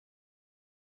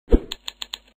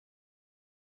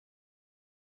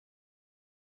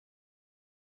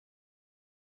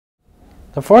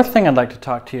The fourth thing I'd like to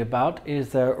talk to you about is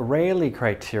the Rayleigh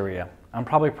Criteria. I'm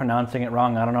probably pronouncing it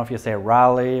wrong. I don't know if you say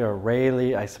Raleigh or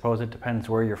Rayleigh. I suppose it depends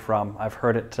where you're from. I've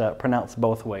heard it pronounced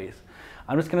both ways.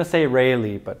 I'm just going to say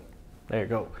Rayleigh, but there you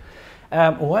go.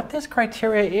 What this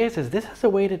criteria is this is a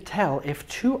way to tell if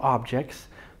two objects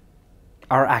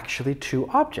are actually two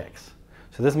objects.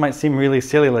 So this might seem really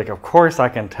silly, like of course I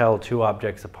can tell two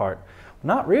objects apart.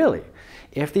 Not really.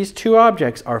 If these two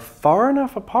objects are far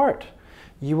enough apart,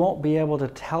 you won't be able to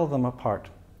tell them apart.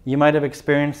 You might have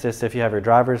experienced this if you have your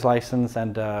driver's license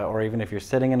and or even if you're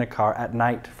sitting in a car at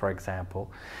night, for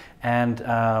example,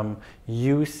 and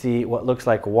you see what looks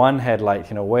like one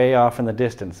headlight, way off in the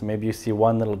distance. Maybe you see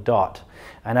one little dot,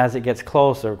 and as it gets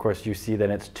closer, of course, you see that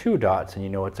it's two dots, and you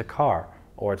know it's a car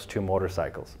or it's two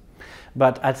motorcycles.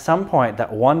 But at some point,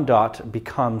 that one dot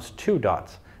becomes two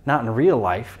dots. Not in real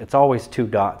life; it's always two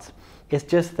dots. It's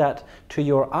just that to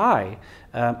your eye,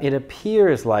 it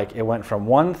appears like it went from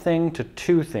one thing to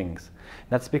two things.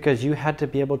 That's because you had to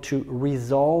be able to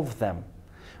resolve them.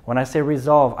 When I say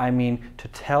resolve, I mean to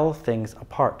tell things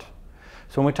apart.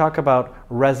 So when we talk about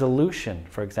resolution,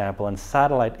 for example, in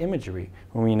satellite imagery,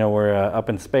 when we know we're up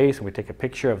in space and we take a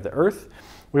picture of the Earth,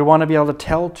 we want to be able to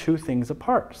tell two things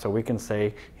apart. So we can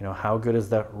say, how good is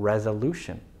the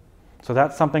resolution? So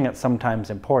that's something that's sometimes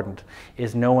important,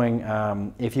 is knowing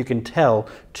if you can tell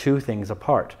two things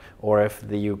apart or if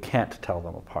you can't tell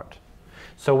them apart.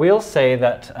 So we'll say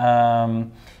that,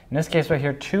 in this case right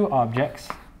here, two objects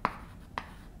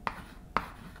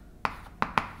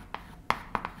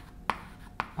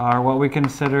are what we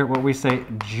consider, what we say,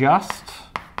 just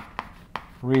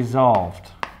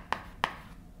resolved.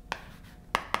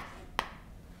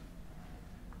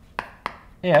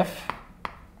 If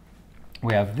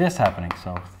we have this happening.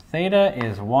 So theta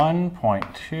is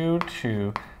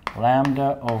 1.22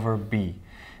 lambda over b.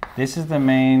 This is the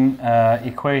main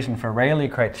equation for Rayleigh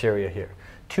criteria here.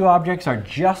 Two objects are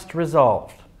just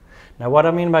resolved. Now what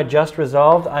I mean by just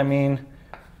resolved, I mean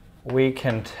we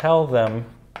can tell them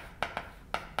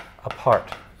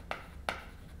apart.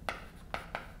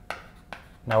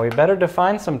 Now we better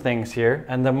define some things here,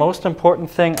 and the most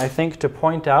important thing I think to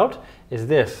point out is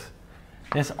this.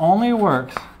 This only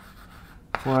works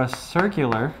for a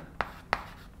circular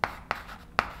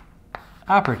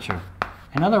aperture.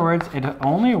 In other words, it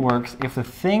only works if the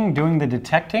thing doing the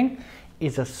detecting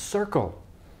is a circle.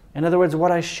 In other words,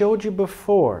 what I showed you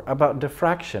before about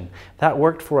diffraction, that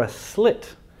worked for a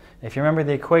slit. If you remember,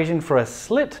 the equation for a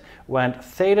slit went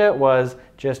theta was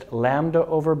just lambda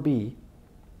over b.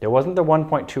 There wasn't the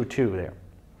 1.22 there.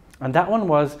 And that one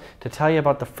was to tell you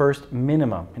about the first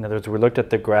minimum. In other words, we looked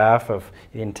at the graph of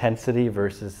the intensity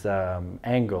versus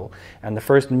angle, and the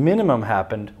first minimum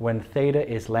happened when theta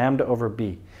is lambda over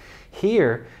b.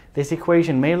 Here, this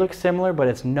equation may look similar, but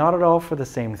it's not at all for the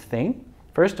same thing.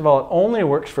 First of all, it only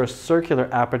works for a circular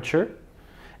aperture,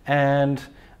 and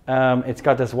it's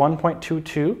got this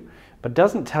 1.22, but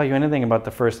doesn't tell you anything about the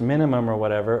first minimum or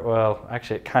whatever. Well,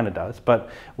 actually it kind of does,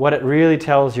 but what it really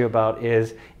tells you about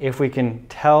is if we can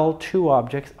tell two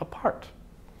objects apart.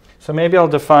 So maybe I'll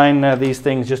define these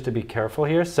things just to be careful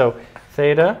here. So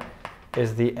theta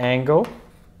is the angle,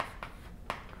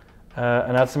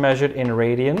 and that's measured in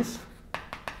radians,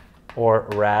 or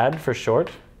rad for short.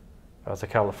 If I was a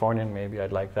Californian, maybe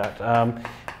I'd like that.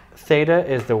 Theta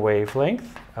is the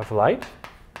wavelength of light.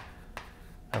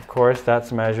 Of course,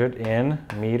 that's measured in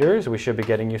meters. We should be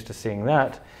getting used to seeing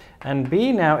that. And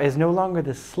B now is no longer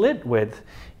the slit width,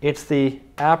 it's the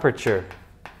aperture.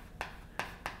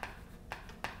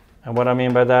 And what I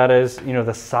mean by that is,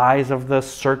 the size of the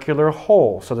circular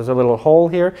hole. So there's a little hole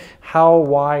here. How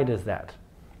wide is that?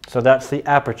 So that's the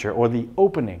aperture, or the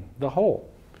opening, the hole.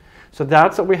 So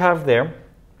that's what we have there.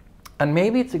 And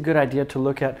maybe it's a good idea to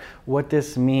look at what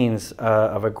this means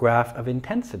of a graph of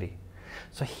intensity.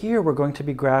 So here we're going to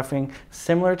be graphing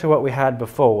similar to what we had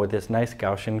before with this nice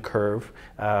Gaussian curve,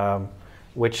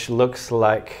 which looks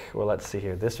like, well, let's see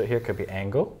here. This right here could be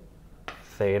angle,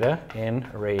 theta in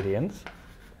radians.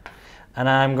 And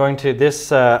I'm going to,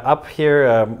 this up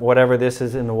here, whatever this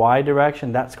is in the y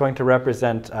direction, that's going to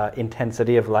represent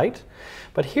intensity of light.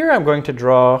 But here I'm going to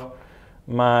draw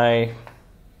my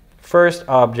first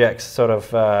object's sort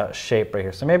of shape right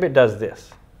here. So maybe it does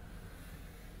this.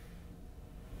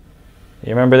 You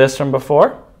remember this from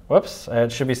before? Whoops,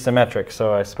 it should be symmetric,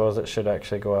 so I suppose it should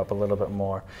actually go up a little bit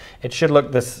more. It should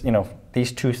look this,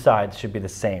 these two sides should be the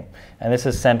same. And this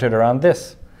is centered around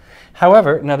this.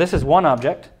 However, now this is one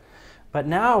object, but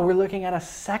now we're looking at a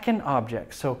second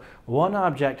object. So one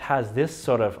object has this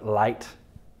sort of light,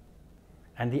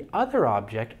 and the other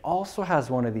object also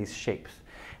has one of these shapes.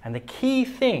 And the key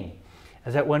thing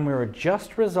is that when we were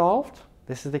just resolved,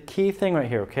 This is the key thing right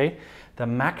here, okay? The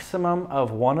maximum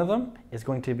of one of them is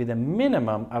going to be the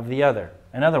minimum of the other.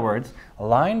 In other words,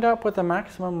 lined up with the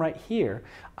maximum right here,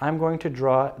 I'm going to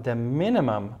draw the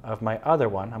minimum of my other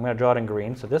one. I'm going to draw it in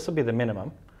green, so this will be the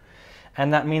minimum.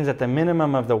 And that means that the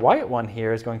minimum of the white one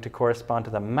here is going to correspond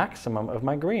to the maximum of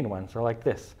my green one, so like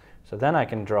this. So then I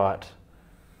can draw it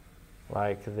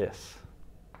like this.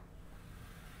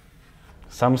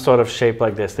 Some sort of shape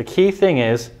like this. The key thing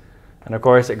is, and of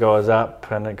course it goes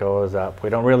up and it goes up. We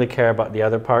don't really care about the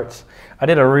other parts. I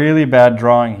did a really bad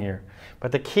drawing here.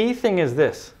 But the key thing is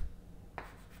this.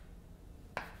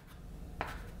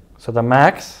 So the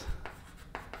max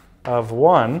of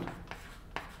 1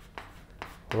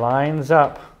 lines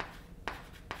up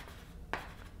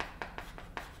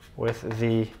with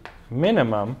the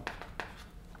minimum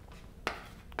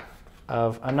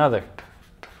of another.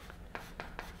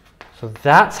 So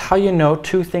that's how you know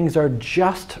two things are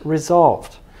just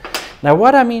resolved. Now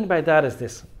what I mean by that is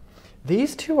this.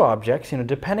 These two objects,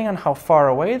 depending on how far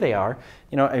away they are,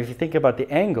 if you think about the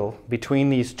angle between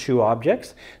these two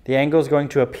objects, the angle is going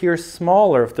to appear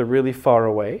smaller if they're really far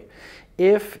away.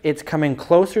 If it's coming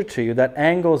closer to you, that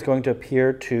angle is going to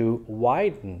appear to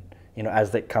widen,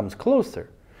 as it comes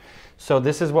closer. So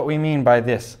this is what we mean by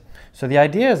this. So the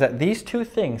idea is that these two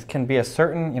things can be a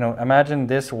certain, imagine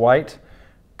this white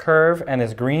curve and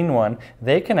this green one,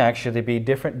 they can actually be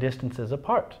different distances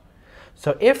apart.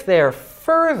 So if they're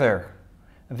further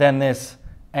than this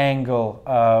angle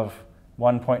of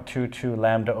 1.22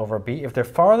 lambda over b, if they're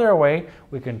farther away,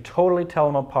 we can totally tell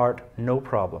them apart, no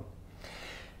problem.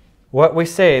 What we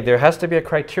say, there has to be a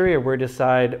criteria where we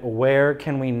decide where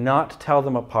can we not tell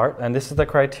them apart, and this is the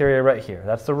criteria right here.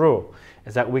 That's the rule,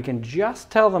 is that we can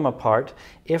just tell them apart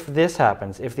if this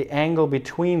happens, if the angle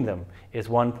between them is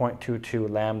 1.22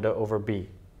 lambda over b.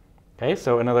 Okay,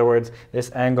 so in other words,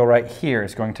 this angle right here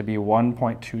is going to be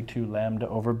 1.22 lambda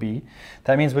over b.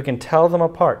 That means we can tell them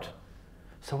apart.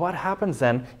 So what happens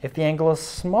then if the angle is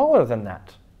smaller than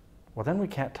that? Well, then we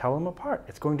can't tell them apart.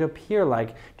 It's going to appear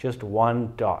like just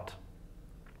one dot.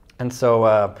 And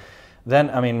so then,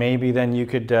 maybe then you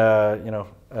could,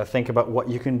 think about what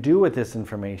you can do with this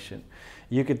information.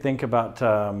 You could think about,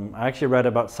 I actually read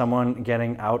about someone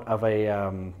getting out of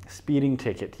a speeding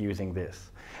ticket using this.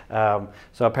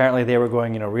 So apparently they were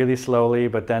going, really slowly,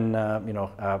 but then,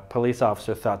 a police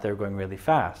officer thought they were going really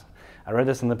fast. I read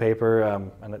this in the paper,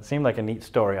 and it seemed like a neat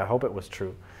story. I hope it was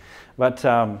true. But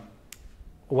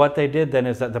what they did then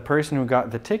is that the person who got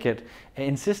the ticket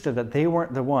insisted that they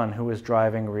weren't the one who was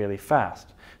driving really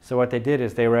fast. So what they did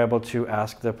is they were able to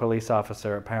ask the police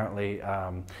officer apparently,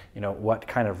 what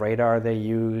kind of radar they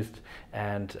used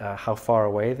and how far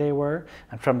away they were.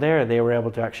 And from there, they were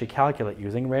able to actually calculate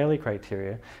using Rayleigh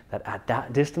criteria that at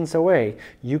that distance away,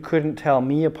 you couldn't tell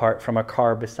me apart from a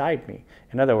car beside me.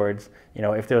 In other words,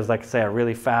 if there was, like, say, a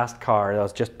really fast car that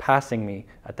was just passing me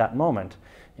at that moment,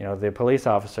 the police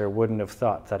officer wouldn't have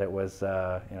thought that it was,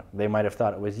 they might have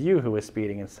thought it was you who was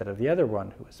speeding instead of the other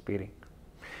one who was speeding.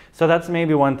 So that's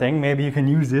maybe one thing. Maybe you can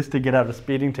use this to get out of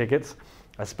speeding tickets,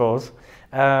 I suppose.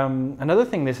 Another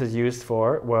thing this is used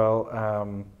for,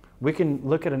 well, we can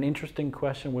look at an interesting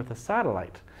question with a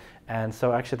satellite. And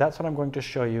so actually that's what I'm going to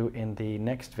show you in the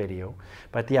next video.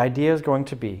 But the idea is going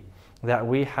to be that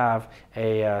we have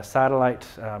a satellite.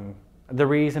 The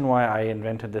reason why I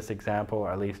invented this example,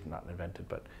 or at least not invented,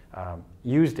 but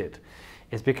used it,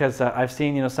 is because I've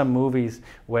seen, some movies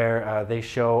where they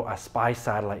show a spy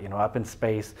satellite, up in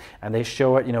space, and they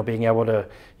show it, being able to,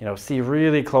 see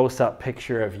really close-up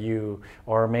picture of you,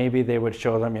 or maybe they would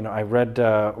show them, I read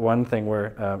one thing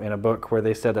where, in a book where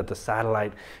they said that the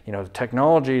satellite, the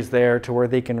technology is there to where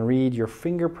they can read your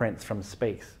fingerprints from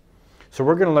space. So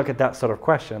we're going to look at that sort of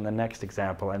question in the next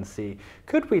example and see,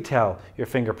 could we tell your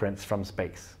fingerprints from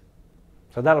space?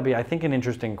 So that'll be, I think, an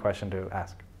interesting question to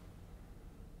ask.